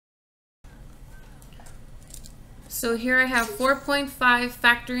So here I have 4.5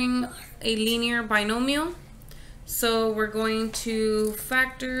 factoring a linear binomial. So we're going to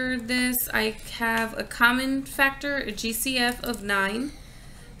factor this. I have a common factor, a GCF of 9.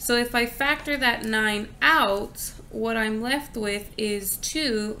 So if I factor that 9 out, what I'm left with is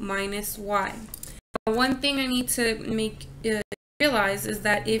 2 minus y. Now, one thing I need to realize is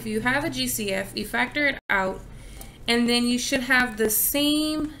that if you have a GCF, you factor it out, and then you should have the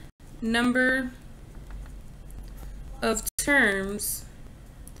same number of terms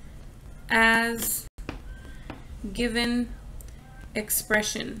as given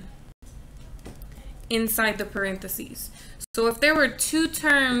expression inside the parentheses. So if there were 2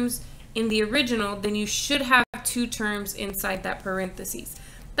 terms in the original, then you should have 2 terms inside that parentheses.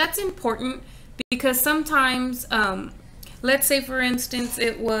 That's important because sometimes, let's say for instance,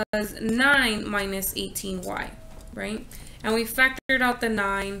 it was 9 minus 18y, right? And we factored out the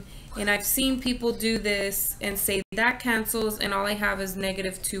 9, and I've seen people do this and say that cancels and all I have is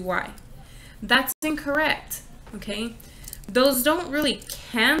negative 2y. That's incorrect, okay? Those don't really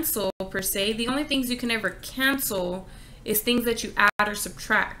cancel per se. The only things you can ever cancel is things that you add or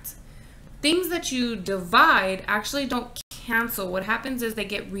subtract. Things that you divide actually don't cancel. What happens is they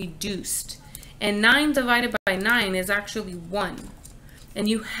get reduced. And 9 divided by 9 is actually 1. And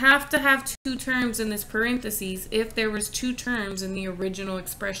you have to have 2 terms in this parentheses if there was 2 terms in the original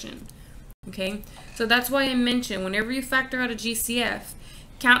expression. Okay? So that's why I mentioned whenever you factor out a GCF,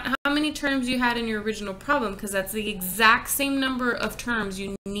 count how many terms you had in your original problem, because that's the exact same number of terms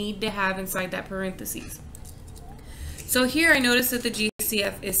you need to have inside that parentheses. So here I notice that the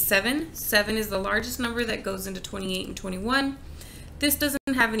GCF is 7. 7 is the largest number that goes into 28 and 21. This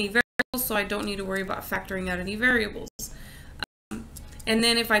doesn't have any variables, so I don't need to worry about factoring out any variables. And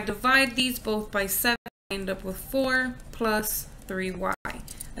then if I divide these both by 7, I end up with 4 plus 3y.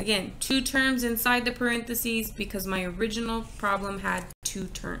 Again, 2 terms inside the parentheses because my original problem had 2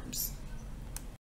 terms.